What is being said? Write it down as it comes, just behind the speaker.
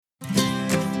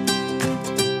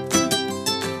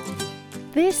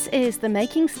This is the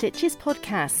Making Stitches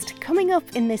podcast. Coming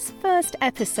up in this first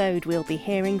episode, we'll be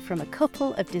hearing from a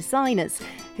couple of designers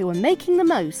who are making the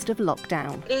most of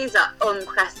lockdown. These are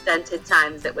unprecedented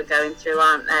times that we're going through,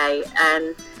 aren't they?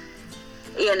 And,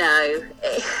 you know,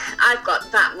 I've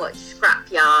got that much scrap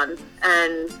yarn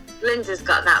and Linda's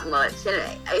got that much. You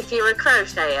know, if you're a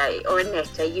crocheter or a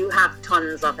knitter, you have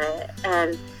tons of it.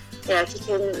 And, you know, if you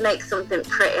can make something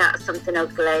pretty out of something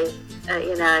ugly,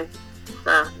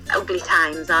 well, ugly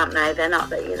times, aren't they? They're not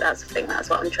that. That's the thing. That's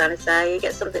what I'm trying to say. You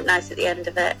get something nice at the end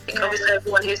of it. Obviously,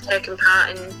 everyone who's taken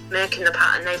part in making the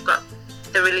pattern, they've got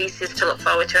the releases to look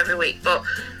forward to every week. But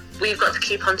we've got to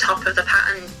keep on top of the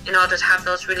pattern in order to have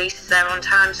those releases there on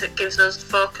time. So it gives us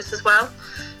focus as well.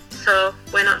 So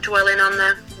we're not dwelling on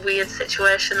the weird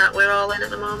situation that we're all in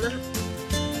at the moment.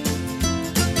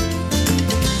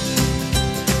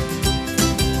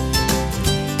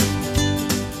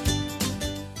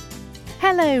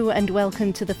 Hello and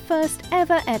welcome to the first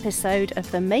ever episode of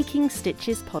the Making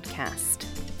Stitches podcast.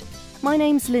 My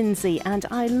name's Lindsay and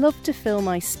I love to fill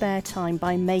my spare time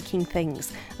by making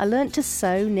things. I learnt to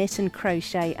sew, knit and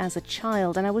crochet as a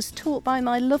child and I was taught by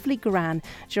my lovely gran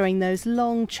during those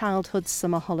long childhood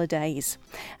summer holidays.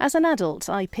 As an adult,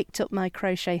 I picked up my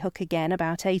crochet hook again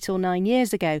about 8 or 9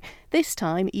 years ago, this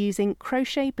time using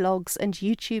crochet blogs and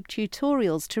YouTube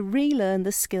tutorials to relearn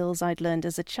the skills I'd learned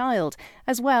as a child,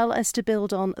 as well as to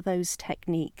build on those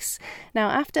techniques. Now,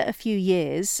 after a few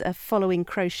years of following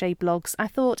crochet blogs, I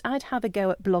thought I'd have a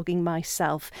go at blogging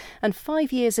myself, and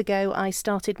 5 years ago I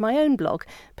started my own blog,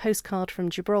 Postcard from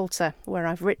Gibraltar, where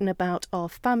I've written about our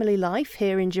family life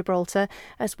here in Gibraltar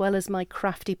as well as my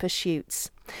crafty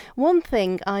pursuits. One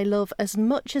thing I love as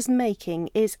much as making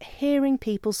is hearing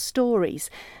people's stories,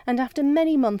 and after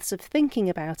many months of thinking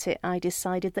about it, I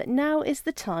decided that now is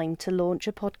the time to launch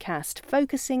a podcast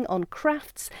focusing on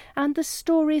crafts and the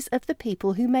stories of the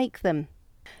people who make them.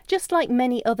 Just like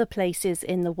many other places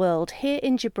in the world, here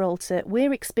in Gibraltar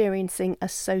we're experiencing a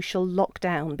social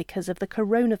lockdown because of the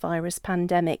coronavirus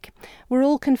pandemic. We're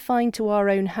all confined to our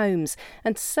own homes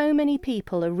and so many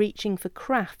people are reaching for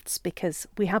crafts because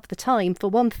we have the time for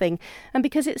one thing and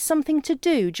because it's something to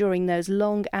do during those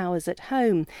long hours at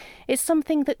home. It's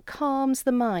something that calms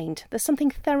the mind. There's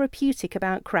something therapeutic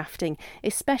about crafting,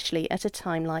 especially at a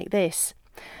time like this.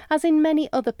 As in many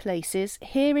other places,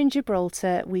 here in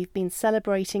Gibraltar we've been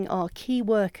celebrating our key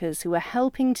workers who are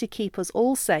helping to keep us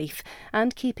all safe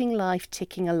and keeping life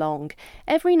ticking along.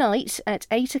 Every night at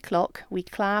 8 o'clock we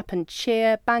clap and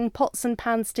cheer, bang pots and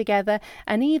pans together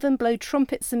and even blow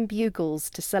trumpets and bugles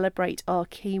to celebrate our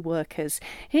key workers.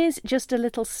 Here's just a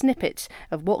little snippet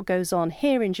of what goes on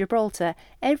here in Gibraltar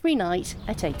every night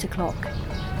at 8 o'clock.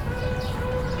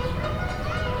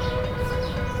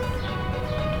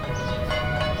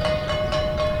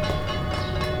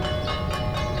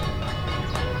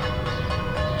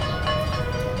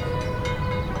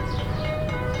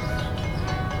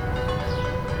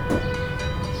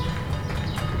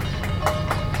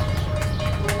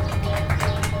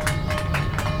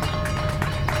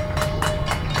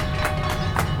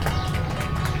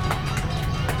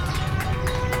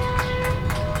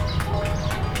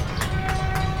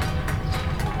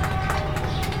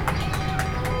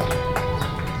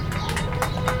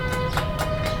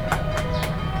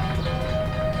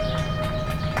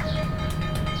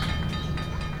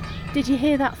 Did you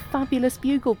hear that fabulous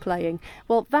bugle playing?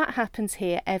 Well, that happens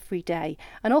here every day,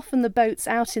 and often the boats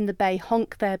out in the bay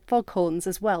honk their foghorns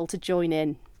as well to join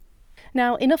in.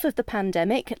 Now, enough of the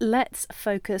pandemic, let's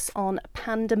focus on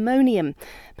Pandemonium.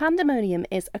 Pandemonium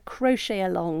is a crochet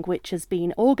along which has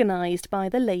been organised by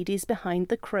the ladies behind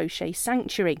the Crochet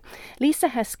Sanctuary. Lisa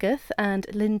Hesketh and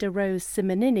Linda Rose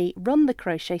Simonini run the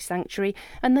Crochet Sanctuary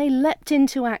and they leapt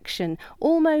into action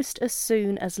almost as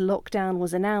soon as lockdown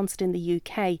was announced in the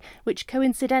UK, which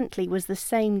coincidentally was the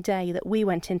same day that we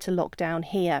went into lockdown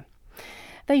here.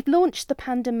 They've launched the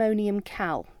Pandemonium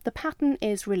Cal. The pattern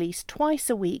is released twice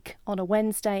a week, on a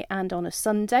Wednesday and on a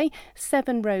Sunday,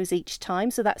 7 rows each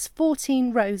time, so that's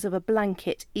 14 rows of a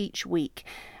blanket each week.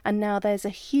 And now there's a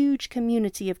huge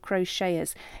community of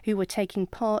crocheters who are taking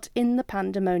part in the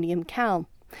Pandemonium Cal.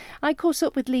 I caught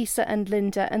up with Lisa and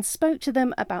Linda and spoke to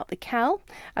them about the Cal,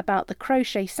 about the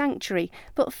Crochet Sanctuary,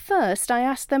 but first I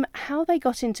asked them how they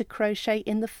got into crochet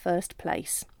in the first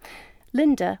place.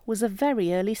 Linda was a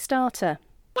very early starter.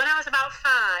 When I was about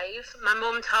 5, my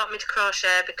mum taught me to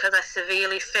crochet because I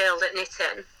severely failed at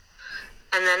knitting.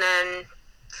 And then,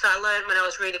 so I learned when I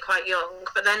was really quite young.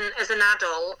 But then as an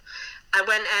adult, I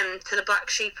went to the Black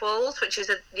Sheep Wools, which is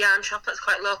a yarn shop that's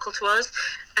quite local to us.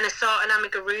 And I saw an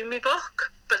amigurumi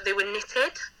book, but they were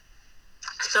knitted.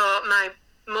 So my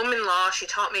mum-in-law, she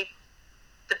taught me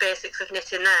the basics of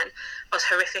knitting then. I was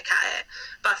horrific at it.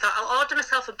 But I thought, I'll order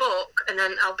myself a book, and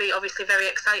then I'll be obviously very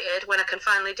excited when I can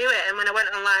finally do it. And when I went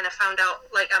online, I found out,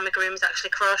 like, amigurumi's actually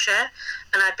crochet,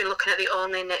 and I'd been looking at the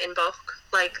only knitting book,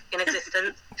 like, in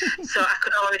existence. So I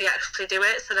could already actually do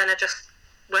it. So then I just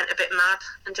went a bit mad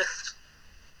and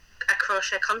I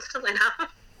crochet constantly now.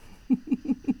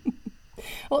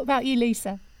 What about you,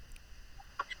 Lisa?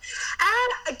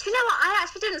 Do you know what? I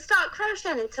actually didn't start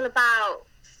crocheting until about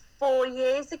 4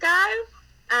 years ago.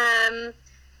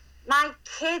 My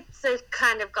kids have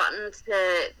kind of gotten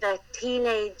to their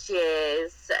teenage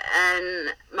years,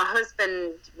 and my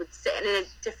husband would sit in a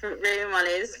different room on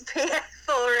his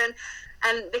PS4,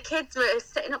 and the kids were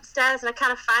sitting upstairs, and I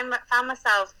kind of found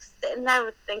myself sitting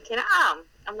there thinking, oh,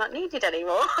 I'm not needed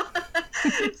anymore.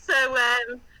 So,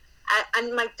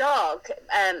 and my dog,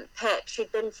 Pip,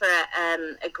 she'd been for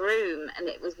a groom, and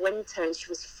it was winter, and she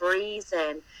was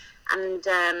freezing, and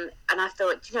I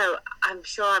thought, you know, I'm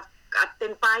sure I've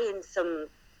been buying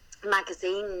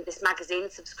this magazine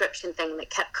subscription thing that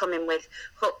kept coming with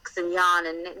hooks and yarn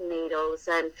and knitting needles,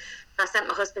 and I sent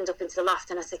my husband up into the loft,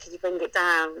 and I said, could you bring it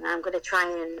down? I'm going to try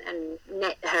and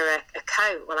knit her a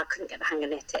coat. Well, I couldn't get the hang of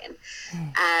knitting.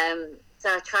 So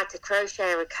I tried to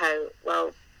crochet her a coat.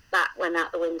 Well, that went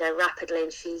out the window rapidly,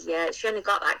 and she only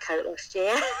got that coat last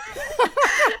year.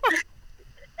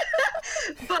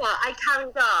 But I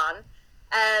carried on,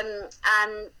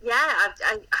 and yeah,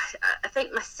 I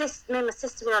think me and my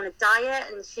sister were on a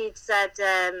diet, and she'd said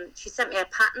she sent me a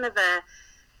pattern of a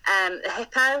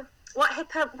hippo. What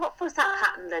hippo? What was that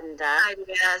pattern, Linda? Heidi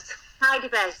Bears. Heidi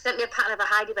Bear. She sent me a pattern of a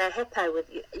Heidi Bear hippo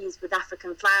used with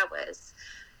African flowers.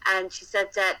 And she said,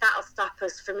 that'll stop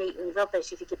us from eating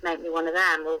rubbish if you could make me one of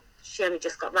them. Well, she only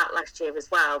just got that last year as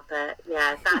well. But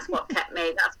yeah, that's what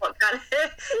that's what kind of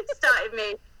started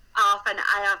me off. And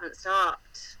I haven't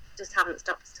stopped. Just haven't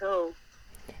stopped at all.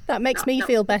 That makes me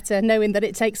feel better, knowing that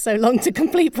it takes so long to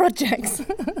complete projects.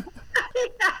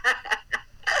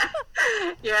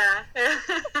 Yeah.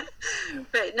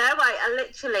 But no, I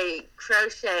literally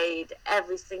crocheted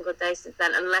every single day since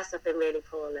then, unless I've been really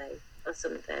poorly or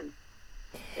something.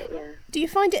 But, yeah. Do you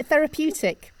find it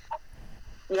therapeutic?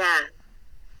 Yeah.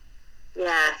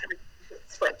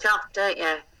 Switch off, don't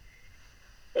you?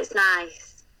 It's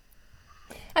nice.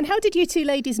 And how did you two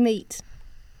ladies meet?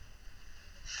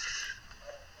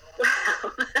 Well,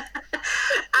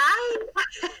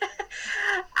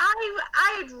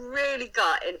 I had really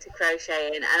got into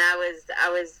crocheting, and I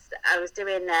was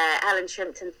doing Helen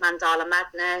Shrimpton's Mandala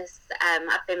Madness.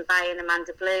 I've been buying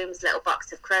Amanda Bloom's little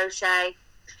box of crochet.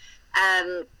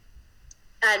 And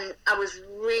I was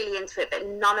really into it, but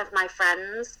none of my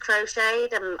friends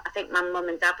crocheted, and I think my mum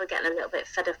and dad were getting a little bit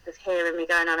fed up of hearing me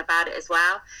going on about it as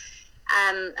well.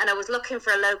 And I was looking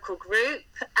for a local group,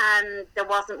 and there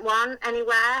wasn't one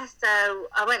anywhere, so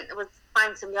I was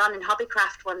buying some yarn in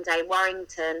Hobbycraft one day in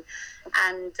Warrington,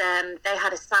 and they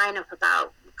had a sign up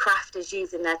about crafters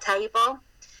using their table.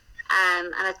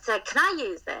 And I said, can I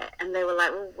use it? And they were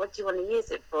like, well, what do you want to use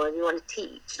it for? Do you want to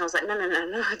teach? And I was like, no,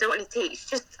 I don't want to teach.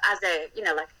 Just as a,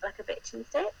 like a bitch and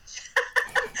stitch.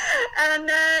 And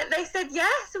they said, yes.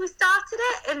 Yeah. So we started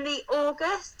it in the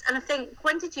August. And I think,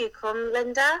 when did you come,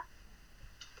 Linda?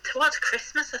 Towards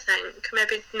Christmas, I think.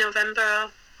 Maybe November.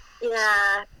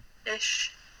 Yeah.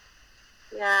 Ish.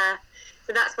 Yeah.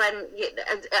 So that's when,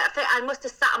 I think I must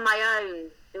have sat on my own.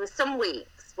 There were some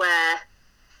weeks where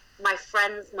my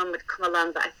friend's mum would come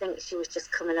along, but I think she was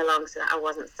just coming along so that I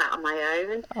wasn't sat on my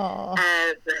own.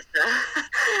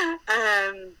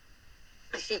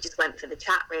 She just went for the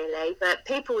chat, really. But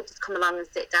people would just come along and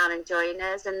sit down and join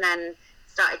us, and then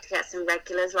started to get some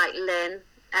regulars like Lynn.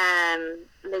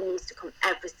 Lynn used to come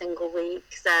every single week.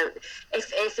 So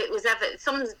if it was ever,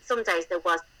 some days there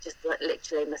was just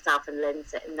literally myself and Lynn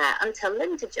sitting there until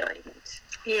Linda joined.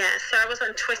 Yeah, so I was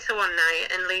on Twitter one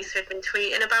night, and Lisa had been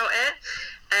tweeting about it,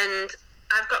 and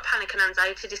I've got panic and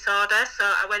anxiety disorder, so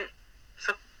I went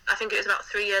for, I think it was about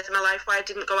 3 years of my life where I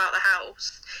didn't go out the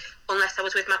house unless I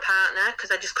was with my partner, because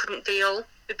I just couldn't deal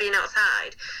with being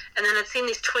outside. And then I'd seen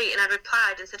this tweet, and I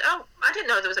replied and said, oh, I didn't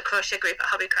know there was a crochet group at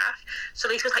Hobbycraft. So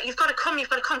Lisa was like, you've got to come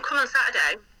on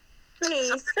Saturday. Please.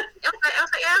 So I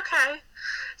was like, yeah, okay.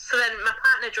 So then my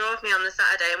partner drove me on the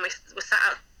Saturday, and we sat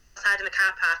outside in the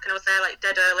car park, and I was there like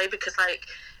dead early, because like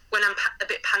when I'm a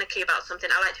bit panicky about something,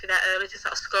 I like to be there early to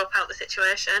sort of scope out the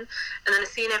situation. And then I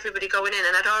seen everybody going in,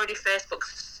 and I'd already Facebook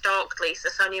stalked Lisa,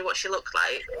 so I knew what she looked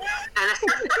like. And I said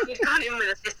that she'd gone in with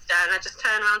her sister, and I just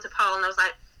turned around to Paul, and I was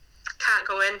like, can't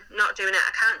go in, not doing it,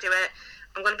 I can't do it,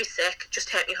 I'm going to be sick, just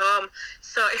take me home.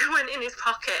 So he went in his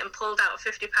pocket and pulled out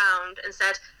 £50 and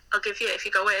said, I'll give you it if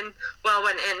you go in. Well, I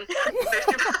went in,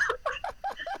 £50.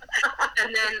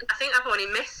 And then I think I've only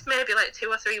missed maybe like 2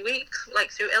 or 3 weeks,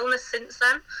 like through illness since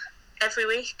then, every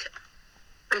week,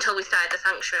 until we started the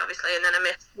sanctuary, obviously, and then I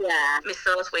missed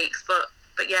those weeks. But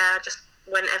yeah, I just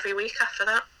went every week after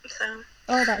that. So.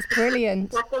 Oh, that's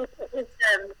brilliant. I think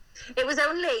it was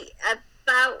only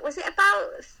about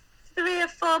 3 or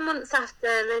 4 months after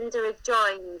Linda had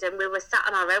joined, and we were sat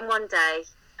on our own one day.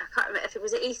 I can't remember if it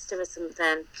was at Easter or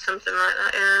something. Something like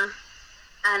that, yeah.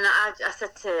 And I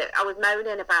said I was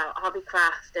moaning about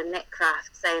Hobbycraft and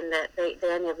Knitcraft, saying that they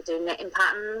only ever do knitting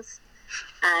patterns,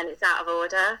 and it's out of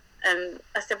order. And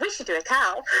I said, we should do a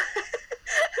cow.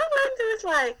 And Linda was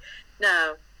like,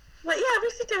 no. Well, yeah, we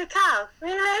should do a cow.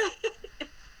 Really?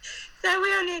 So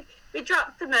we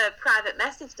dropped them a private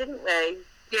message, didn't we?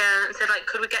 Yeah, and said, like,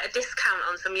 could we get a discount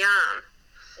on some yarn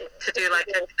to do, like,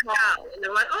 a cow? And they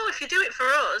were like, oh, if you do it for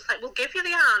us, like, we'll give you the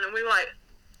yarn. And we were like,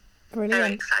 brilliant.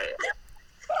 Very excited.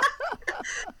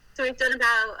 So we've done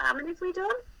about, how many have we done?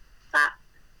 I'm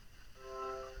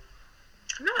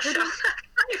not sure. I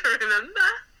can't even remember.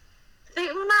 I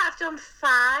think we might have done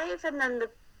 5, and then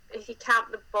if you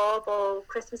count the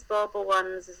Christmas bauble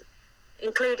ones,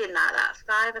 including that's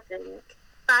 5, I think.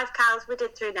 5 cows we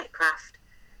did through Knitcraft.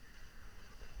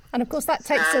 And of course that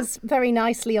takes us very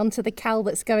nicely onto the cow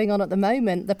that's going on at the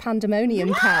moment, the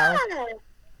Pandemonium cow.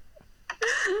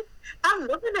 I'm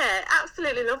loving it,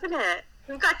 absolutely loving it.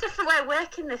 We've got a different way of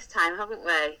working this time, haven't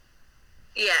we?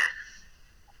 Yeah.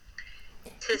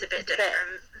 It is a bit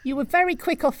different. You were very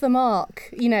quick off the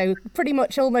mark, pretty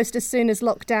much almost as soon as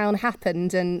lockdown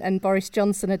happened and Boris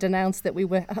Johnson had announced that we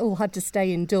all had to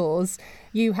stay indoors.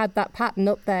 You had that pattern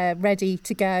up there ready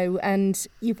to go, and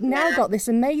you've now got this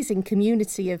amazing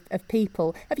community of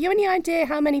people. Have you any idea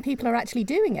how many people are actually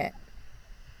doing it?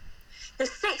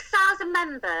 There's 6,000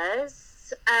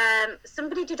 members.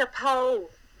 Somebody did a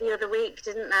poll the other week,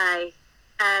 didn't they?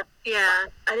 Yeah.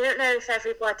 I don't know if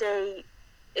everybody...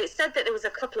 It said that there was a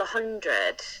couple of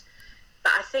hundred,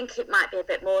 but I think it might be a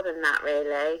bit more than that,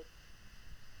 really.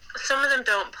 Some of them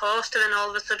don't post, and then all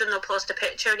of a sudden they'll post a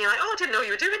picture, and you're like, oh, I didn't know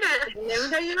you were doing it. I didn't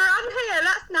know you were on here.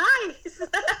 That's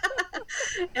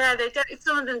nice. Yeah, they don't.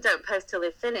 Some of them don't post till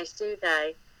they've finished, do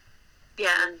they?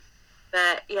 Yeah.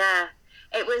 But yeah,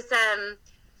 it was.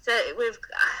 So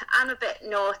I'm a bit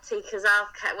naughty because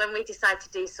when we decide to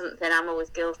do something, I'm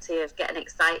always guilty of getting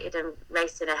excited and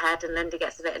racing ahead, and Linda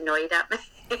gets a bit annoyed at me.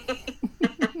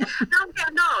 Don't get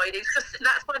annoyed. It's just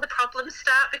that's where the problems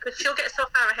start, because she'll get so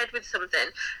far ahead with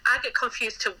something. I get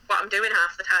confused to what I'm doing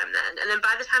half the time then, and then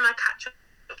by the time I catch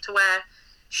up to where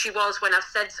she was when I've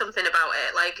said something about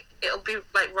it, like it'll be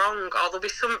like wrong, or there'll be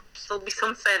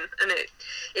something, and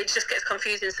it just gets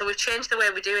confusing. So we've changed the way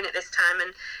we're doing it this time,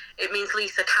 and it means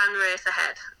Lisa can race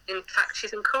ahead. In fact,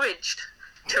 she's encouraged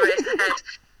to race ahead,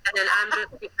 and then I'm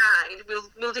just behind.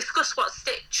 We'll discuss what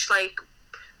stitch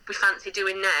we fancy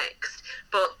doing next,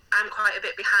 but I'm quite a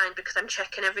bit behind because I'm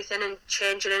checking everything and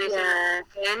changing anything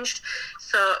that's changed.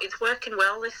 So it's working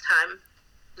well this time,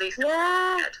 Lisa.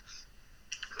 Yeah.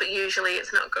 But usually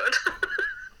it's not good.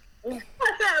 No,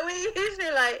 we usually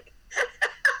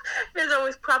there's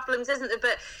always problems, isn't there?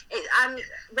 But I am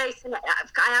racing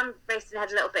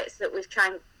ahead a little bit, so that we've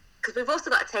tried, because we've also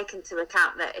got to take into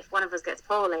account that if one of us gets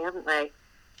poorly, haven't we?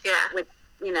 Yeah.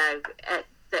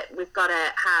 That we've got to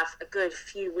have a good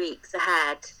few weeks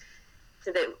ahead,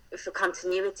 so that for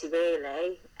continuity,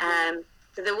 really.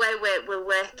 So the way we're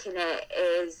working it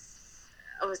is,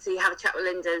 obviously, have a chat with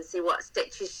Linda and see what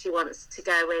stitches she wants to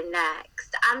go in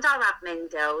next, and our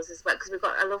admin girls as well, because we've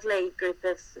got a lovely group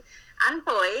of, and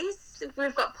boys.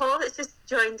 We've got Paul that's just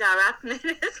joined our admin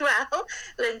as well,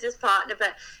 Linda's partner.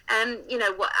 But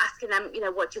asking them,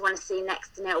 what do you want to see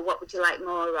next in it, or what would you like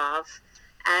more of?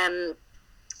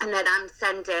 And then I'm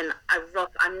sending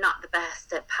I'm not the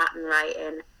best at pattern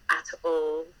writing at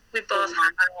all. We both have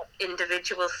our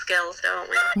individual skills, don't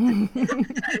we?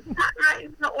 Pattern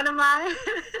writing's not one of mine.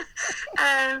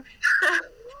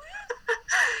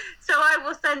 So I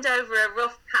will send over a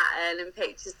rough pattern and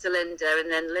pictures to Linda,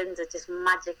 and then Linda just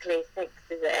magically fixes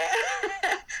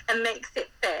it and makes it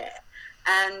fit.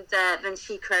 And then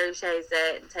she crochets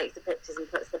it and takes the pictures and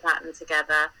puts the pattern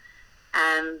together,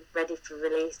 ready for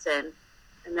releasing.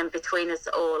 And then between us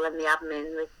all and the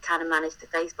admin, we kind of manage the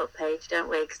Facebook page, don't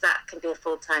we? Because that can be a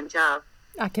full-time job.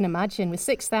 I can imagine, with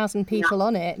 6,000 people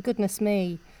on it. Goodness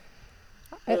me.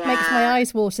 It makes my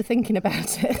eyes water thinking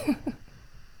about it.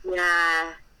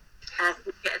 Yeah.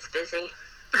 It gets busy.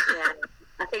 Yeah.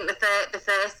 I think the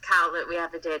first cow that we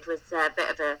ever did was a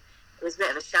bit of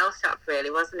a shell shock,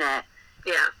 really, wasn't it?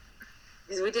 Yeah.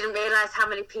 Because we didn't realise how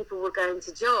many people were going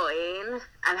to join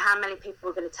and how many people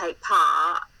were going to take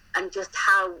part, and just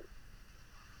how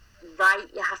right,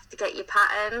 you have to get your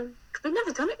pattern. Because we've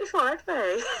never done it before, had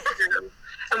we?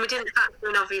 And we didn't factor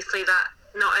in, obviously, that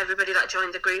not everybody that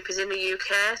joined the group is in the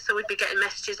UK, so we'd be getting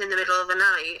messages in the middle of the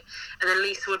night, and then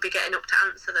Lisa would be getting up to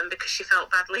answer them because she felt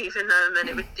bad leaving them,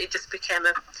 and it just became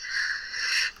a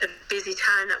busy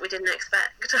time that we didn't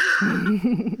expect.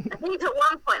 I think at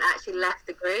one point I actually left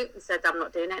the group and said, I'm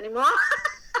not doing it anymore.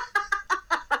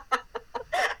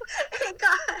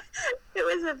 It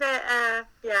was a bit,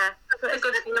 yeah. That's a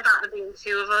good thing about there being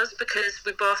two of us, because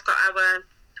we both got our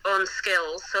own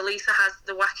skills. So Lisa has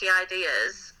the wacky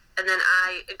ideas, and then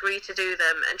I agree to do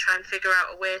them and try and figure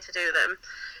out a way to do them.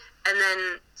 And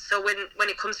then, so when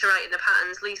it comes to writing the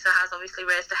patterns, Lisa has obviously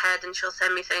raised her head and she'll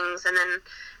send me things, and then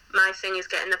my thing is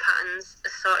getting the patterns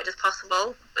as sorted as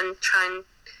possible and try and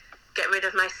get rid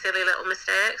of my silly little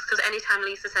mistakes, because anytime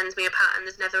Lisa sends me a pattern,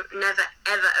 there's never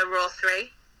ever a row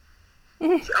 3.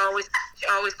 She always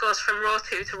goes from row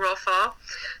 2 to row 4,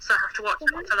 so I have to watch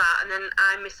out for that, and then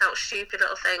I miss out stupid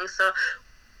little things. So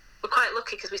we're quite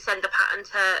lucky because we send the pattern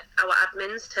to our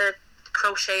admins to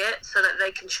crochet it so that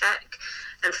they can check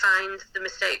and find the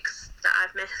mistakes that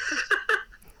I've missed.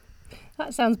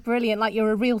 That sounds brilliant, like you're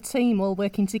a real team all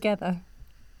working together.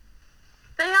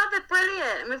 They're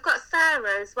brilliant. And we've got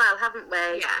Sarah as well, haven't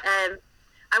we? Yeah.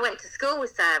 I went to school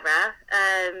with Sarah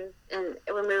and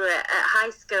when we were at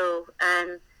high school,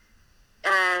 and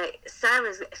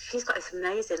she's got this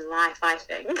amazing life, I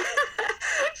think.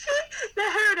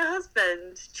 Her and her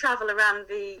husband travel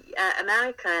around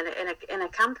America in a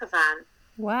camper van.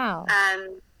 Wow.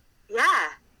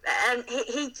 Yeah, and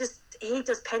he does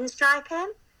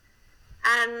pinstriping.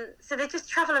 And so they just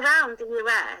travel around the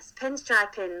US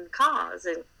pinstriping cars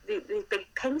and these big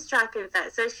pinstriping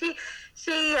events. So she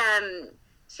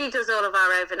does all of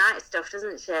our overnight stuff,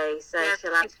 doesn't she? So yeah,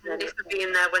 she'll she's ready for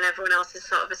being there when everyone else is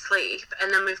sort of asleep.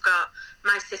 And then we've got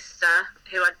my sister,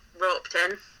 who I roped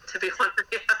in to be one of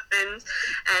the admins.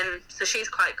 So she's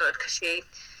quite good because she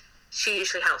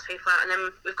usually helps people out. And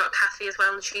then we've got Kathy as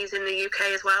well, and she's in the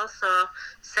UK as well. So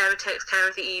Sarah takes care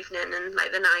of the evening and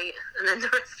like the night, and then the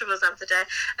rest of us have the day.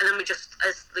 And then we just,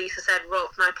 as Lisa said,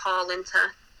 roped my Paul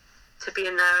into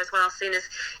being there as well, seeing as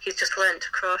he's just learned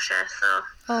to crochet. So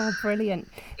oh, brilliant!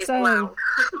 Wow.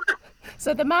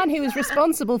 So the man who was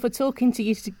responsible for talking to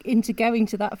you into going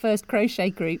to that first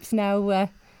crochet group's now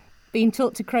being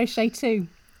taught to crochet too.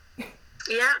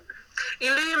 Yeah. He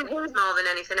loomed more than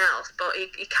anything else, but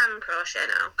he can crochet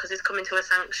now because he's coming to a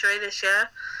sanctuary this year,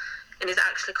 and he's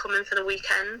actually coming for the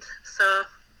weekend. So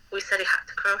we said he had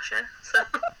to crochet. So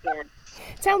Yeah.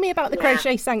 Tell me about the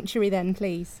crochet sanctuary then,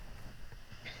 please.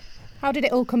 How did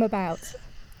it all come about?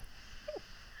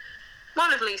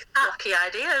 one of Lisa's lucky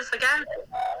ideas again.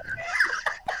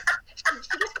 She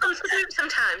just comes to group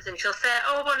sometimes, and she'll say,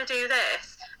 "Oh, I want to do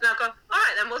this," and I'll go, "All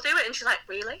right, then we'll do it." And she's like,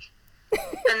 "Really?"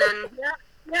 And then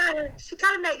Yeah, she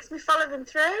kind of makes me follow them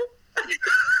through.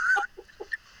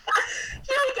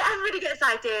 Everybody gets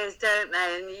ideas, don't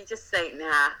they? And you just think,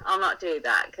 nah, I'll not do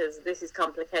that because this is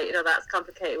complicated or that's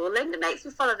complicated. Well, Linda makes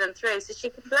me follow them through, so she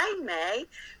can blame me,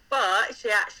 but she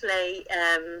actually,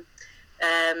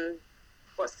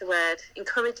 what's the word?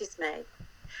 Encourages me.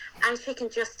 And she can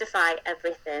justify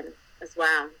everything as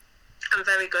well. I'm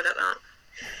very good at that.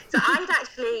 So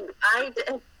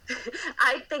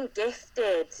I'd been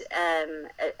gifted a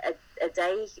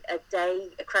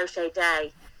crochet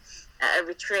day at a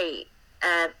retreat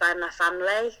by my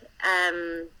family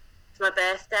for my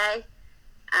birthday,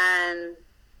 and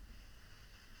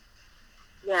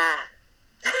yeah,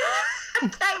 I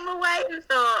came away and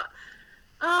thought,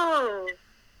 oh,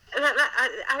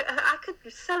 I could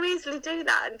so easily do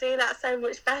that and do that so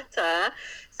much better.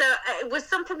 So it was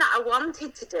something that I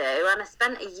wanted to do, and I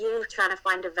spent a year trying to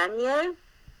find a venue.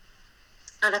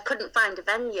 And I couldn't find a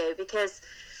venue because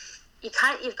you've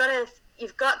got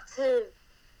to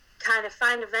kind of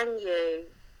find a venue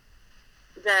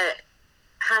that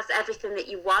has everything that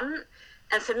you want.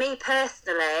 And for me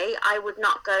personally, I would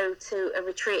not go to a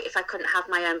retreat if I couldn't have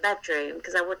my own bedroom,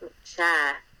 because I wouldn't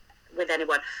share with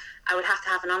anyone. I would have to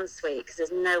have an ensuite because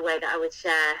there's no way that I would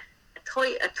share a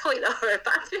toilet or a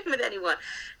bathroom with anyone.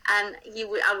 And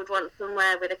I would want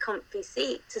somewhere with a comfy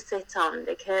seat to sit on,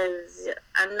 because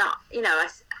I'm not,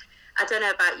 I don't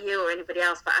know about you or anybody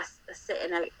else, but I sit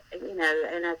in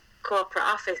a corporate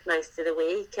office most of the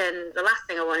week, and the last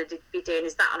thing I want to be doing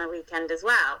is that on a weekend as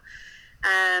well.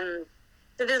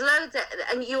 So there's loads of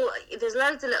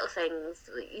little things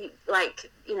like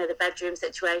the bedroom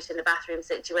situation, the bathroom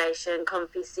situation,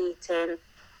 comfy seating,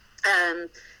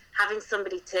 having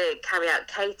somebody to carry out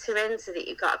catering so that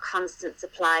you've got a constant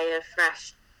supply of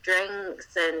fresh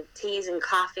drinks and teas and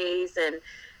coffees, and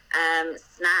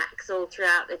snacks all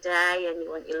throughout the day, and you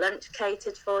want your lunch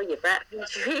catered for, your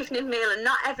breakfast, your evening meal, and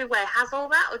not everywhere has all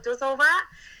that or does all that.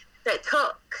 So it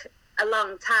took a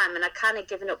long time, and I kind of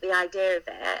given up the idea of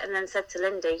it, and then said to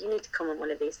Linda, you need to come on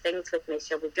one of these things with me,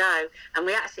 shall we go? And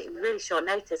we actually, really short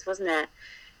notice, wasn't it?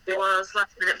 It was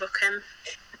last minute booking.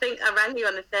 I think I rang you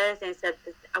on the Thursday and said,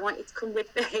 I want you to come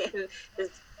with me, and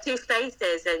there's 2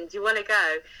 spaces, and do you want to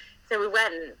go? So we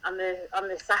went on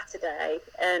the Saturday,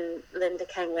 and Linda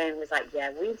came in and was like,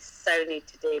 yeah, we so need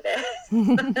to do this.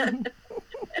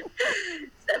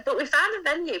 But we found a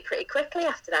venue pretty quickly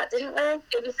after that, didn't we?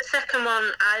 It was the second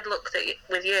one I'd looked at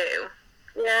with you.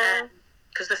 Yeah.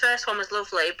 Because the first one was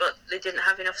lovely, but they didn't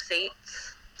have enough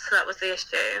seats, so that was the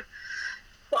issue.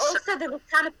 But also they were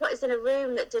trying to put us in a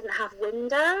room that didn't have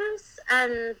windows,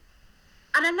 and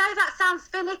I know that sounds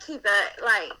finicky, but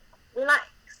like we like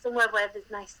somewhere where there's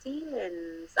nice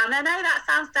ceilings. And I know that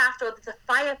sounds daft, or there's a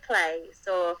fireplace,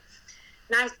 or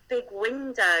nice big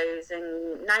windows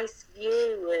and nice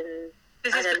view. And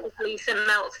this is because Lisa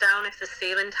melts down if there's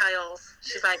ceiling tiles.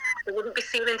 She's like, there wouldn't be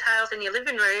ceiling tiles in your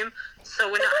living room,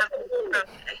 so we're not having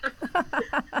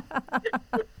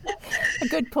a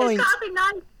good point. It's got to be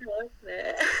nice, isn't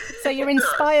it? So you're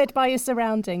inspired by your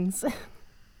surroundings.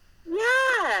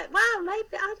 Yeah, well,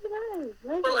 maybe, I don't know.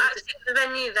 Maybe well, actually, the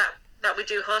venue that we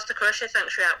do host the Crochet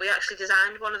Sanctuary at, we actually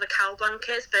designed one of the cowl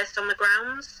blankets based on the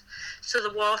grounds. So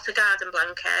the water garden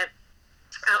blanket,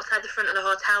 outside the front of the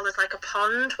hotel, there's like a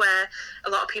pond where a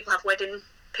lot of people have wedding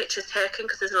pictures taken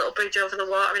because there's a little bridge over the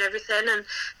water and everything, and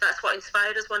that's what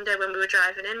inspired us one day when we were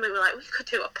driving in. We were like, we could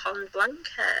do a pond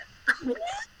blanket.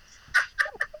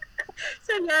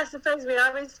 So yeah, I suppose we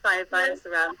are inspired by our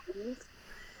surroundings.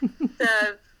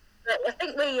 So but I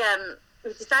think we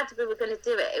decided we were going to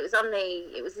do it. It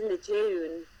was in the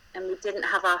June, and we didn't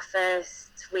have our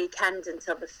first weekend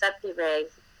until the February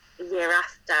the year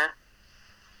after.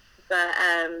 But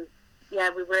yeah,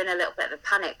 we were in a little bit of a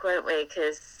panic, weren't we?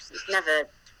 Because we've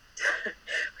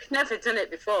never done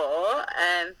it before.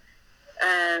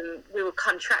 We were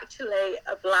contractually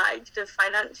obliged and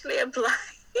financially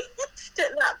obliged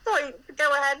at that point to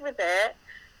go ahead with it,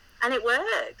 and it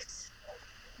worked.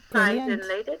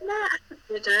 Surprisingly, didn't it?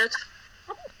 It did.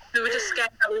 We were just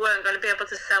scared that we weren't going to be able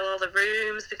to sell all the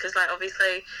rooms because, like,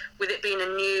 obviously, with it being a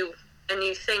new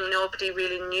thing, nobody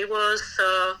really knew us,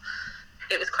 so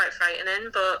it was quite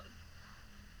frightening. But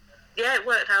yeah, it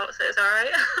worked out, so it's all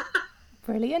right.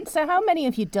 Brilliant. So, how many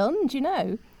have you done? Do you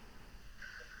know?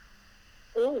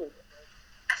 Ooh.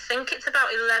 I think it's about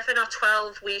 11 or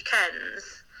 12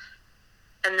 weekends,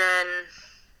 and then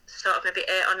sort of maybe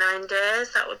 8 or 9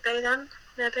 days. That would be then.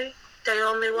 Maybe day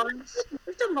only ones.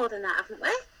 We've done more than that, haven't we?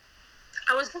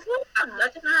 I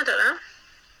don't know.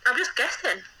 I'm just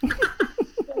guessing. Yeah,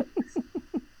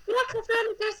 because we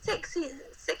only do six.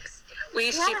 We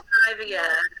used to do 5 a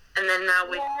year, and then now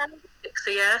we do 6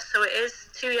 a year. So it is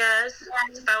 2 years. Yeah.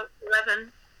 It's about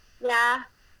 11. Yeah.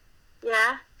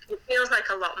 It feels like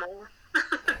a lot more.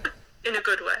 In a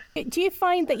good way. Do you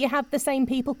find that you have the same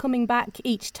people coming back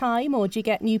each time, or do you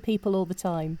get new people all the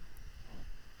time?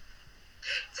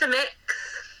 It's a mix,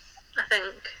 I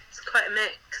think. It's quite a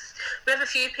mix. We have a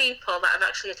few people that have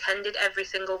actually attended every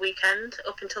single weekend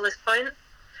up until this point.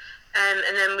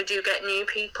 And then we do get new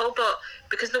people, but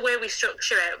because the way we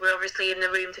structure it, we're obviously in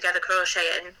the room together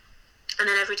crocheting, and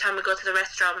then every time we go to the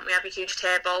restaurant, we have a huge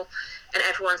table and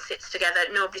everyone sits together.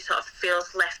 Nobody sort of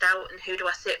feels left out and who do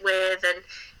I sit with, and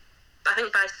I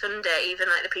think by Sunday, even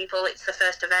like the people, it's the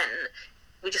first event,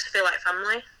 we just feel like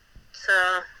family.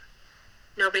 So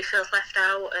nobody feels left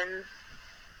out.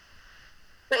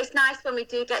 But it's nice when we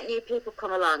do get new people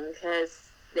come along, because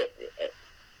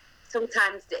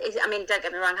sometimes, I mean, don't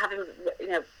get me wrong, having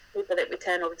people that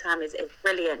return all the time is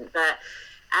brilliant, but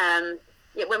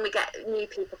yeah, when we get new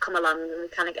people come along, we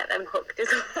kind of get them hooked as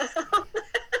well.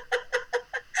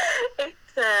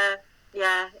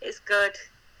 It's good.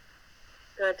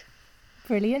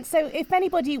 Brilliant. So if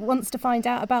anybody wants to find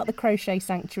out about the Crochet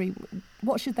Sanctuary,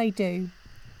 what should they do?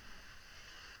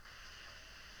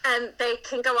 They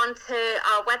can go on to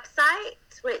our website,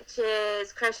 which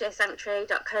is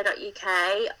crochetsanctuary.co.uk,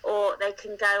 or they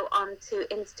can go on to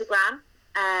Instagram,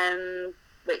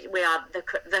 which we are the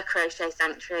Crochet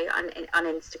Sanctuary on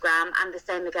Instagram, and the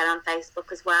same again on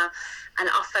Facebook as well. And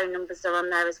our phone numbers are on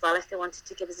there as well if they wanted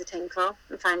to give us a tinkle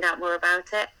and find out more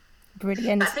about it.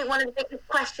 Brilliant. But I think one of the biggest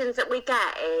questions that we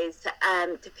get is,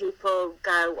 do people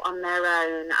go on their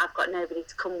own? I've got nobody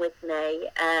to come with me.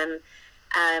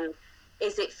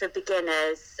 Is it for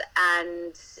beginners?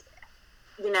 And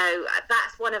you know,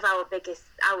 that's one of our biggest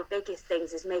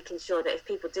things, is making sure that if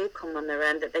people do come on their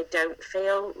own, that they don't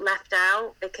feel left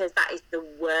out, because that is the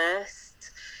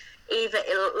worst. Even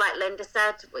like Linda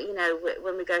said, you know,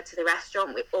 when we go to the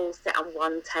restaurant, we all sit on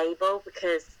one table,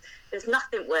 because there's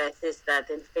nothing worse, is there,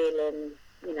 than feeling,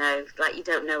 you know, like you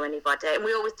don't know anybody. And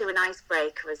we always do an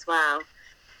icebreaker as well,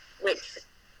 which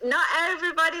not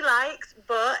everybody likes,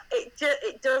 but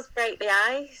it does break the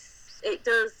ice. It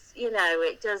does, you know,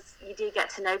 you do get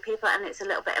to know people, and it's a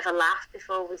little bit of a laugh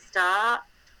before we start.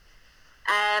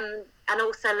 And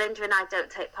also, Linda and I don't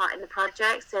take part in the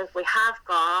project, so if we have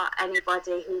got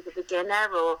anybody who's a beginner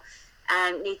or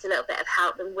needs a little bit of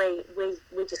help, then we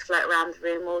just float around the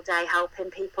room all day helping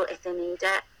people if they need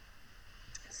it.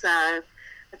 So I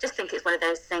just think it's one of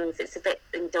those things, it's a bit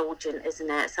indulgent, isn't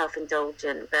it?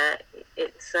 Self-indulgent, but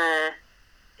it's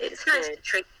nice to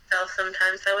treat yourself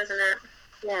sometimes though, isn't it?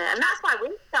 Yeah, and that's why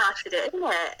we started it, isn't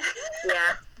it?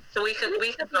 Yeah. So we can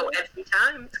go every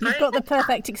time. It's great. You've got the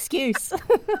perfect excuse.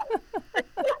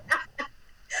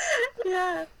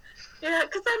 Yeah,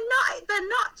 because they're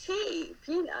not cheap.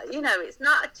 You know, it's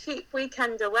not a cheap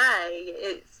weekend away.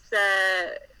 It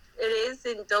is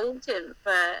indulgent,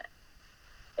 but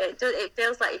it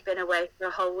feels like you've been away for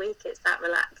a whole week. It's that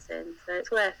relaxing, so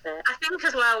it's worth it. I think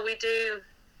as well, we do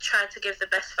try to give the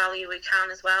best value we can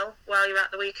as well while you're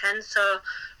at the weekend. So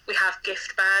we have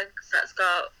gift bags that's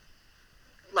got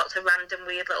lots of random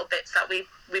weird little bits that we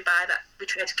buy, that we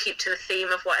try to keep to the theme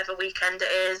of whatever weekend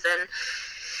it is, and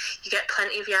you get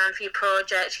plenty of yarn for your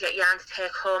project, you get yarn to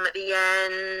take home at the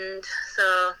end.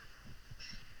 So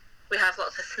we have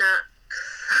lots of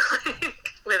snacks.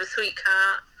 We have a sweet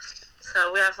cart,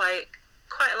 so we have like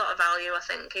quite a lot of value, I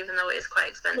think, even though it is quite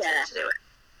expensive to do it.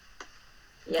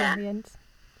 Yeah. Brilliant.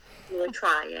 We'll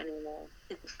try anymore.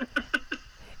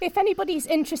 If anybody's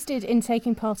interested in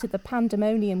taking part of the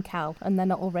Pandemonium Cal and they're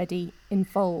not already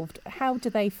involved, how do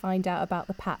they find out about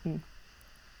the pattern?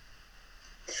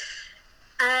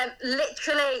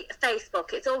 Literally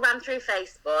Facebook. It's all run through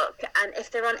Facebook, and if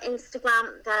they're on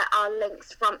Instagram, there are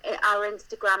links from our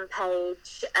Instagram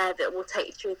page that will take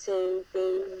you through to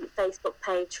the Facebook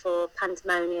page for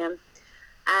Pandemonium.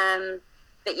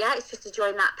 But yeah, it's just to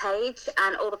join that page,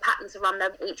 and all the patterns are on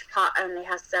there. Each part only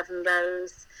has 7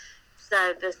 rows,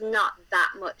 so there's not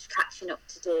that much catching up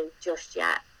to do just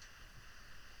yet.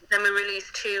 Then we release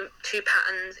two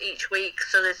patterns each week,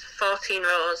 so there's 14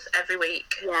 rows every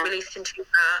week, released in 2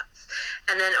 parts.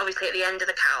 And then obviously at the end of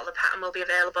the cal, the pattern will be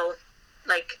available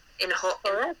like in a haul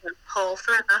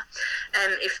forever.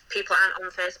 If people aren't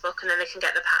on Facebook, and then they can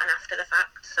get the pattern after the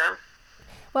fact. So.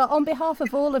 Well, on behalf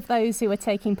of all of those who are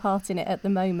taking part in it at the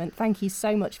moment, thank you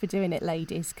so much for doing it,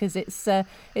 ladies, because it's a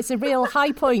real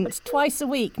high point twice a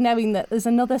week, knowing that there's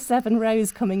another 7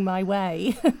 rows coming my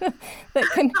way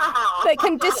that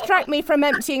can distract me from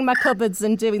emptying my cupboards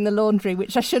and doing the laundry,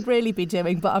 which I should really be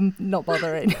doing, but I'm not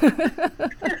bothering. I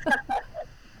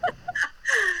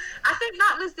think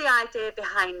that was the idea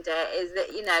behind it, is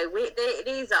that, you know,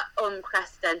 these are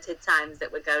unprecedented times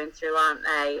that we're going through, aren't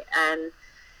they? And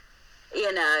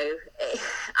you know,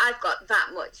 I've got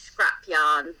that much scrap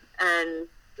yarn, and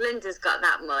Linda's got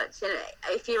that much. And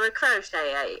if you're a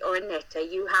crocheter or a knitter,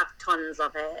 you have tons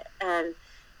of it. And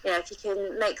you know, if you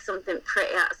can make something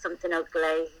pretty out of something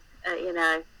ugly, you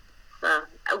know, well,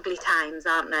 ugly times,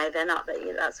 aren't they? They're not.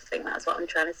 That's what I'm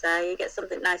trying to say. You get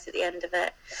something nice at the end of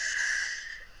it.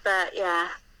 But yeah,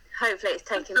 hopefully it's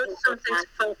taking something to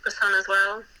focus on as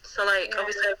well. So like,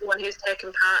 obviously everyone who's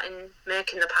taking part in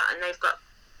making the pattern, they've got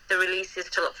the releases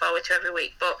to look forward to every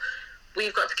week, but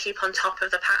we've got to keep on top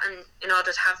of the pattern in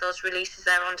order to have those releases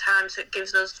there on time, so it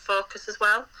gives us focus as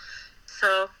well,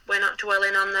 so we're not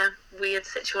dwelling on the weird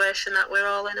situation that we're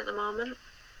all in at the moment.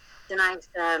 It's a nice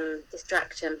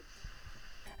distraction.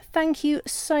 Thank you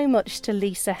so much to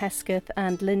Lisa Hesketh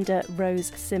and Linda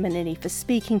Rose Simonini for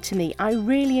speaking to me. I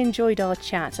really enjoyed our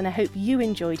chat, and I hope you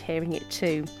enjoyed hearing it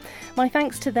too. My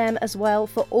thanks to them as well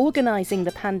for organising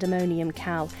the Pandemonium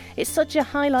Cal. It's such a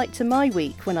highlight to my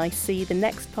week when I see the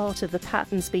next part of the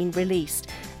patterns being released.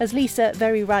 As Lisa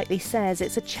very rightly says,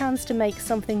 it's a chance to make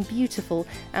something beautiful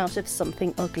out of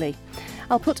something ugly.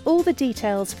 I'll put all the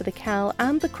details for the Cal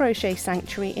and the Crochet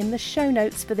Sanctuary in the show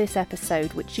notes for this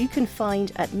episode, which you can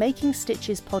find at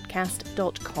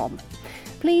makingstitchespodcast.com.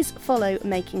 Please follow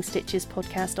Making Stitches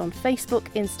Podcast on Facebook,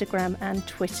 Instagram and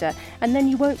Twitter, and then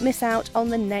you won't miss out on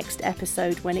the next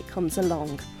episode when it comes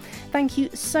along. Thank you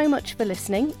so much for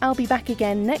listening. I'll be back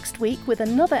again next week with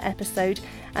another episode,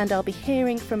 and I'll be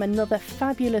hearing from another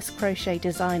fabulous crochet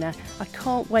designer. I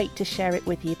can't wait to share it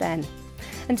with you then.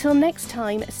 Until next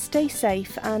time, stay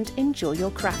safe and enjoy your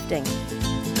crafting.